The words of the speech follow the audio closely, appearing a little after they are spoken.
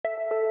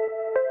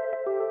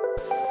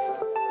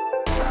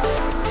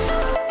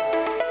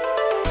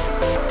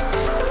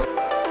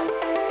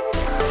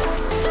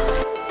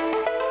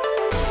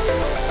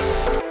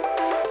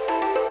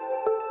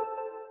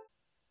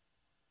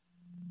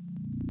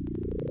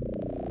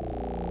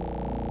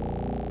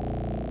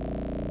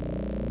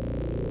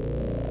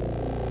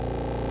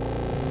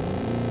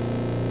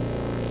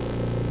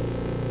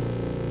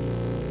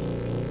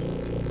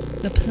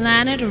The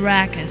planet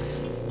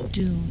Arrakis,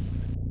 Dune.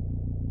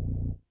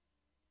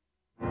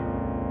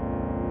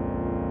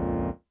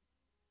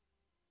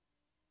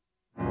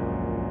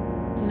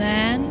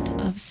 Land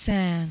of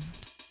sand.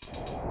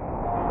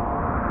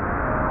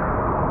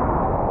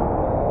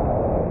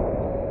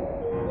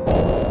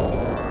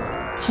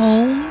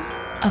 Home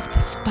of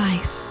the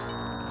spice,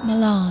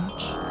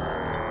 melange.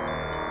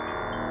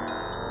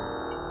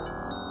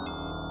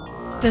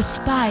 The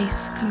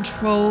spice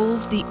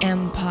controls the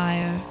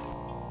empire.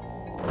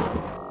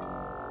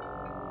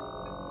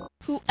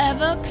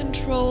 Whoever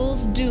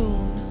controls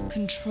Dune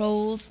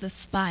controls the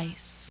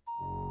spice.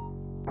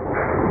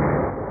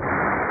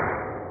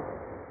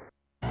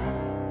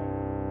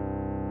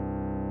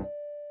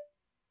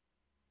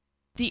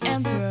 The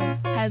Emperor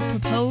has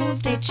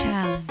proposed a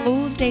challenge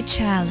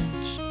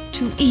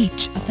to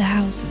each of the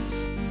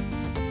houses.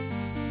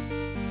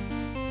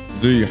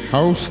 The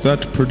house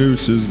that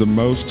produces the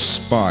most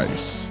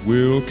spice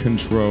will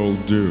control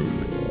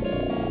Dune.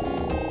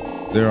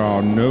 There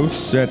are no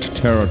set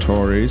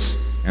territories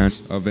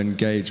and of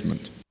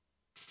engagement.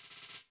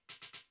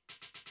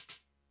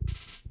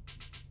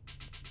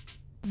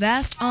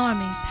 Vast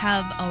armies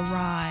have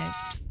arrived.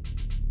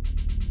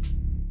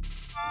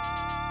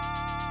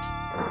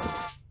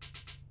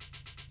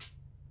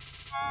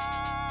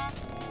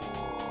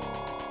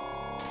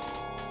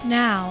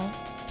 Now,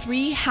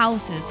 3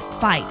 houses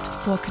fight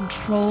for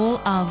control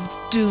of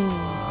Dune.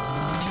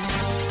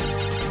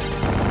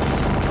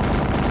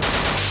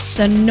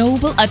 The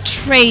noble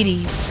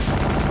Atreides.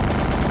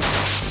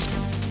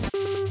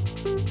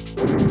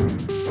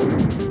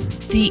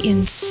 The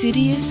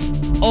insidious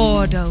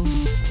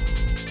Ordos.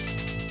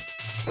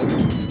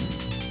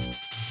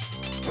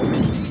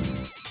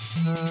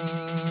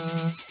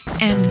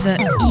 And the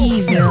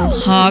evil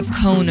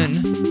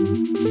Harkonnen.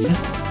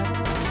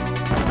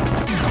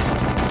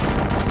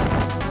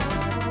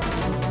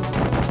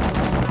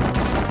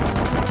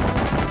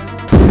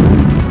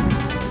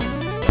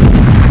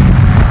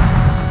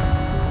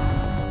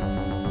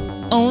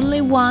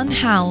 Only one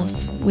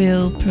house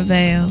will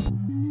prevail.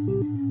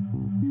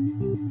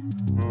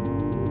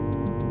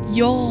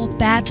 Your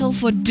battle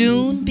for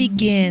Dune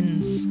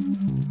begins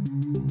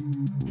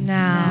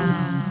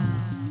now.